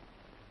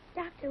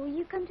 Doctor, will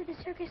you come to the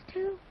circus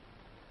too?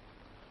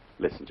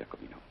 Listen,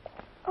 Giacomino.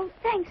 Oh,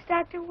 thanks,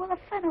 Doctor. We'll have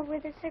fun over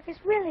at the circus,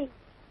 really.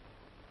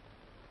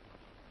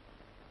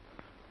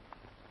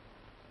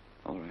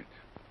 All right.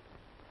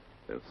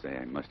 They'll say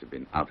I must have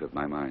been out of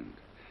my mind.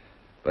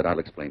 But I'll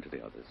explain to the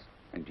others.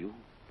 And you?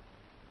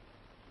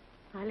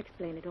 I'll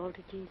explain it all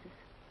to Jesus.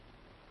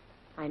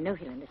 I know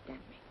he'll understand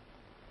me.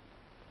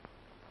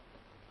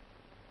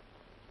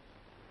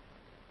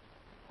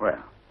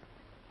 Well,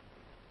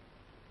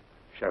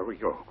 shall we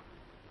go?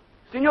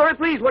 Signore,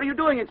 please, what are you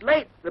doing? It's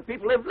late. The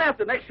people have left.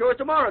 The next show is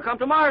tomorrow. Come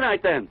tomorrow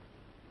night, then.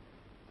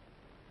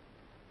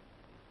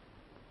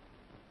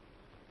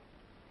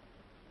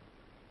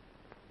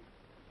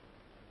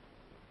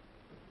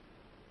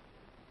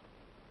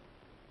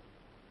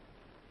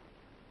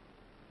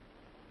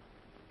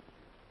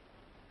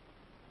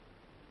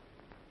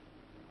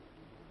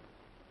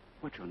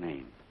 What's your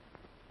name?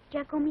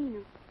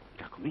 Giacomino,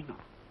 Giacomino.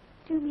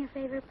 do me a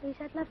favor, please.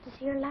 I'd love to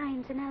see your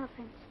lions and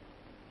elephants.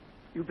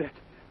 You bet.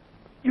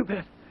 You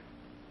bet.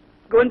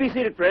 Go and be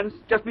seated, friends.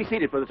 Just be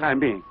seated for the time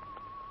being.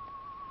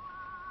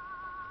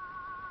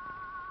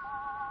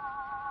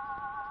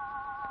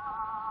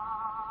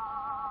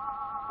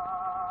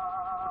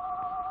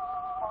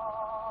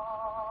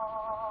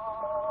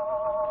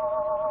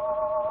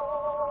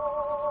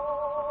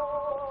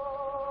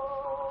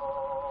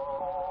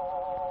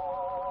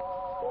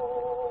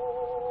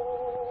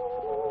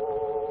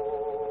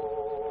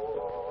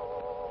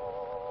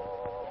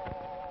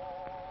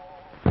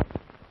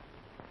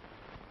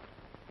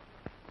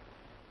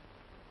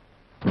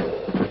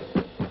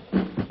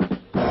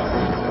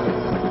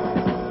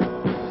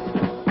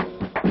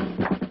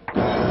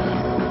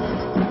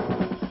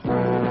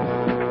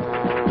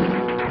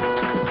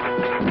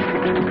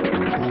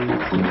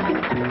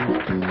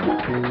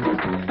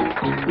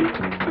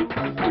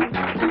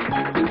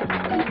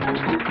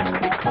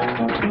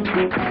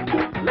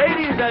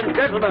 Ladies and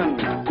gentlemen,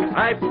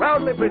 I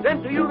proudly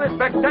present to you the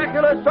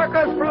spectacular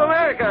Circus from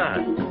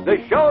America.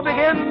 The show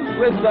begins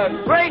with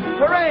the Great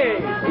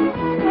Parade.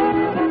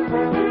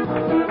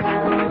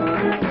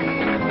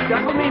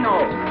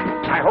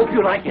 Giacomino, I hope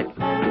you like it.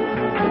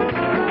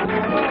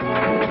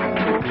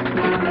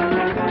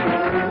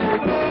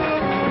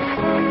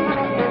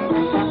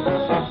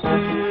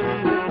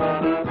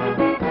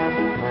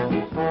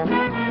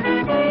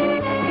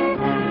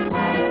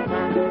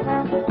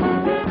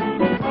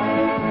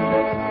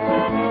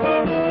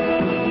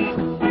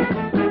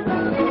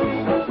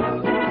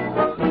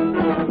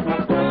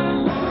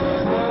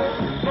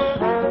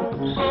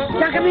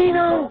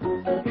 Giacomino!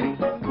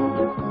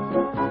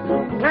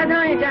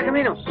 Grazie,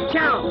 Giacomino.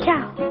 Ciao.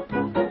 Ciao.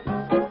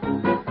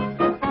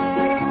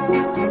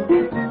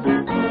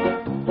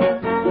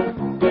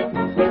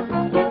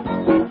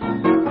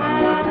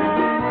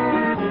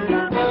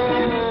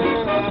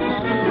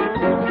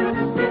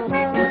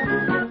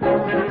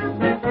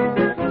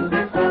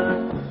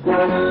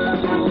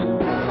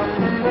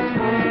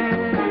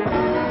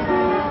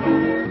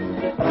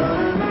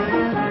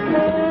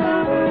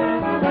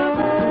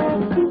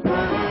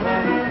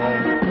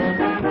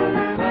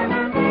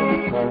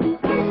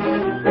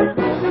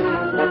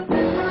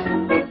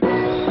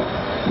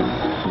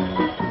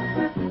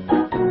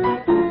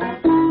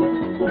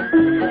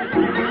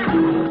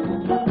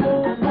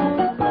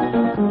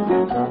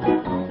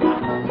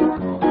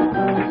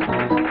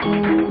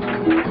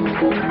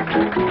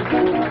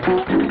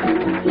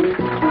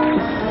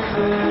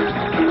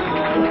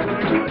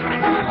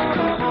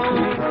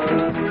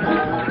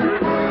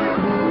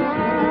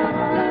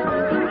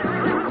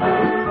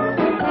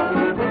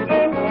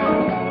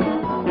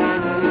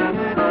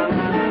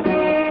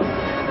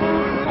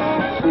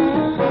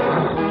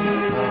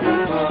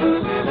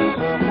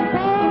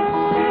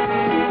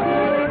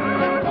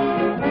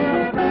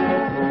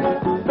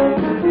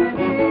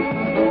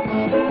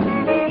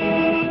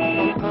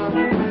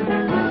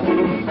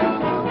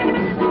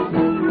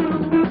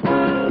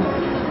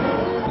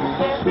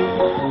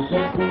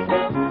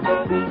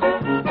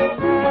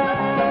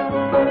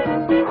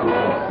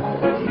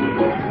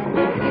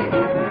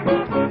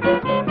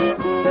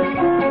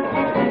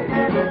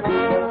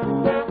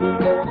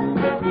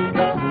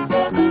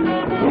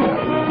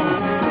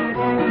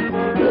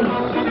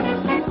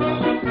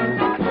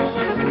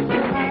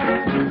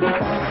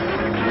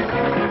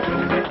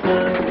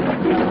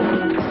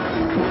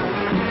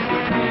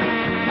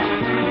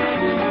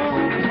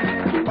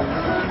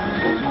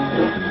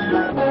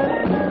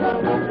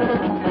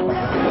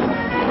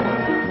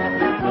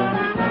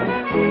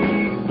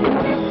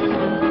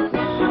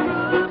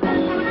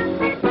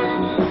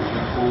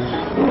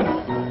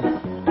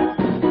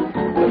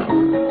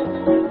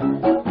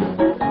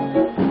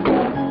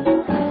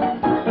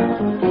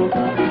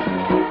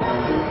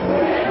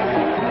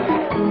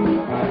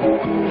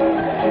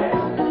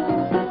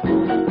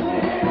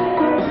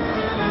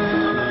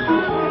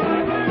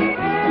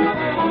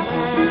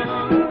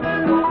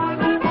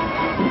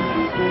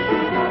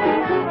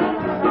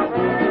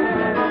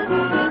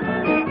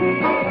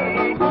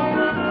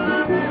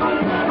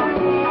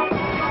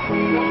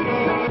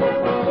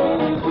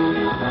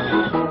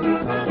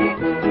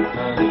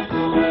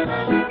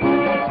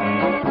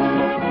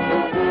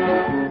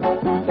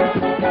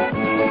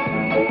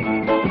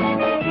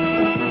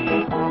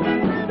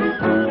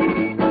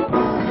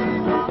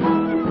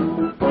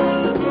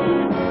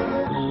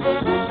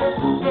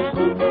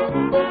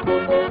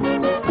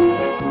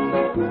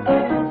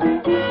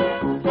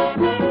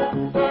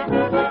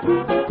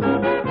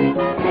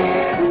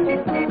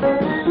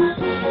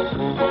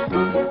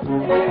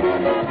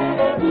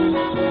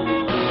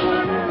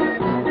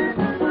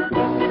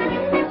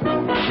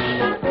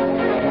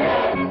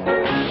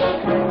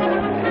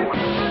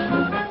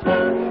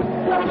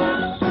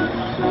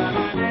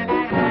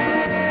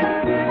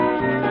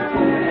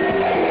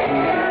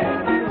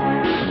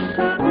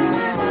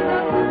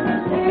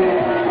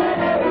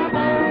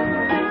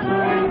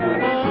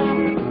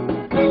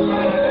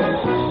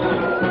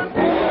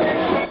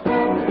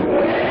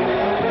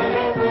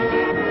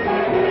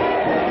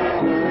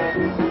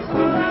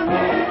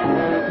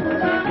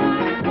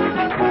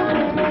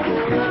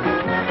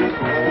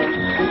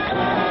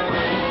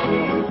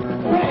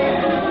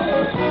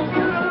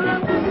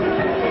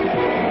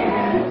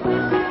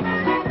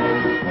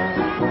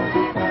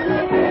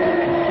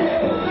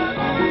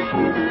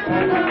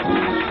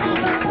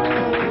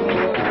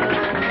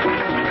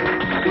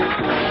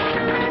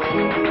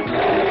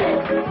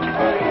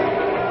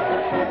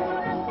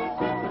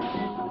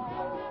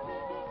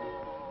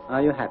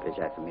 Are you happy,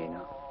 Giacomino?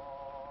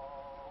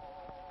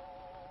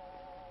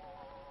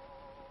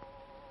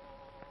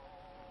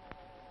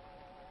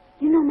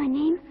 You know my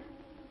name?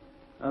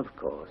 Of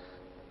course.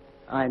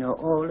 I know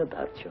all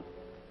about you.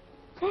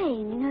 Say,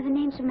 you know the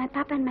names of my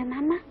papa and my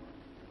mama?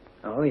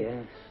 Oh,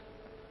 yes.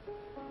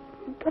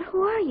 But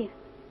who are you?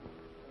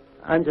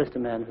 I'm just a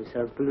man who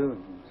sells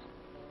balloons.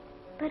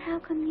 But how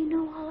come you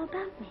know all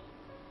about me?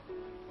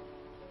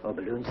 Oh,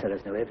 balloon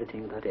sellers know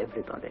everything about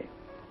everybody.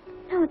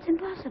 No, it's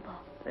impossible.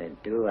 They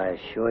do, I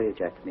assure you,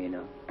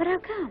 Giacomino. But how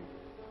come?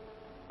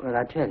 Well,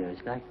 I tell you,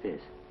 it's like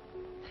this.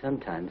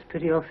 Sometimes,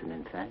 pretty often,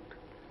 in fact,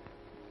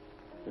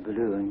 the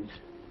balloons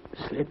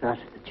slip out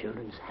of the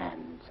children's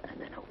hands, and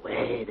then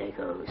away they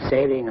go,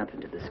 sailing up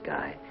into the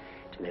sky,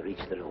 till they reach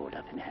the Lord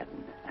up in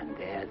heaven. And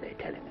there they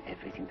tell him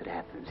everything that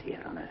happens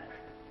here on earth.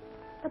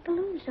 But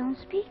balloons don't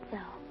speak, though.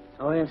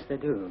 Oh, yes, they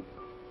do.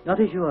 Not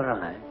as you or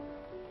I.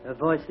 Their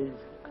voices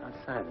are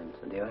silent,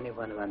 and the only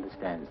one who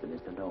understands them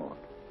is the Lord.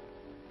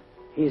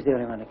 He's the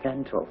only one who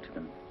can talk to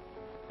them.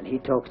 And he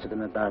talks to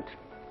them about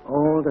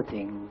all the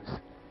things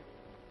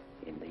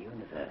in the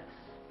universe.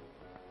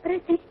 But I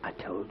think... I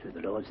told you,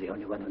 the Lord's the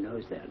only one who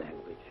knows their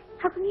language.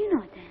 How come you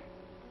know it, then?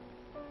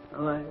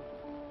 Oh,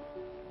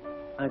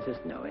 I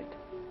just know it.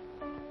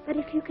 But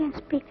if you can't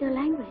speak their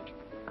language...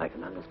 I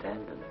can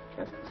understand them,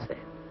 just the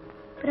same.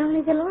 But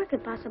only the Lord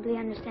could possibly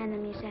understand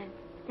them, you said.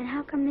 Then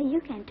how come that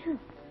you can, too?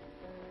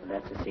 Well,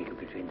 that's a secret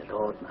between the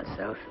Lord,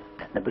 myself,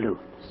 and the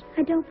balloons.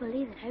 I don't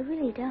believe it. I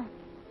really don't.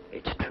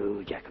 It's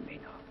true,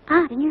 Giacomino.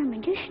 Ah, then you're a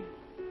magician.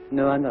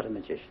 No, I'm not a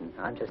magician.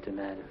 I'm just a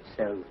man who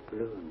sells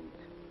balloons.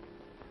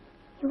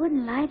 You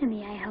wouldn't lie to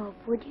me, I hope,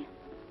 would you?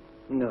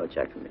 No,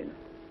 Giacomino.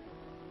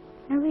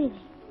 No,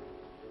 really?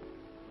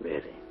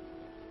 Really?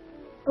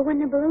 But when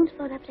the balloons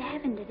float up to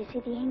heaven, do they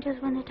see the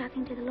angels when they're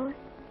talking to the Lord?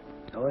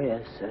 Oh,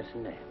 yes,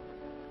 certainly.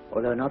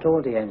 Although not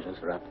all the angels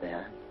are up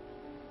there.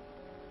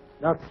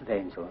 Lots of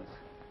angels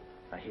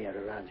are here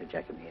around you,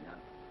 Giacomino.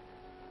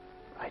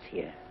 Right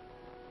here.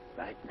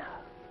 Right now.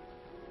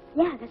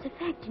 Yeah, that's a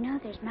fact. You know,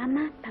 there's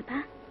Mama,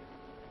 Papa,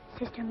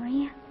 Sister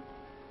Maria,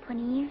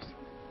 20 years,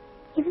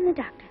 even the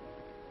doctor.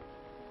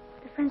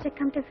 The friends that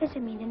come to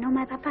visit me to know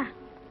my Papa.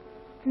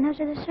 And those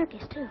are the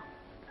circus, too.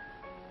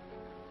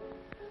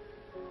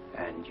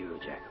 And you,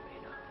 Giacomino.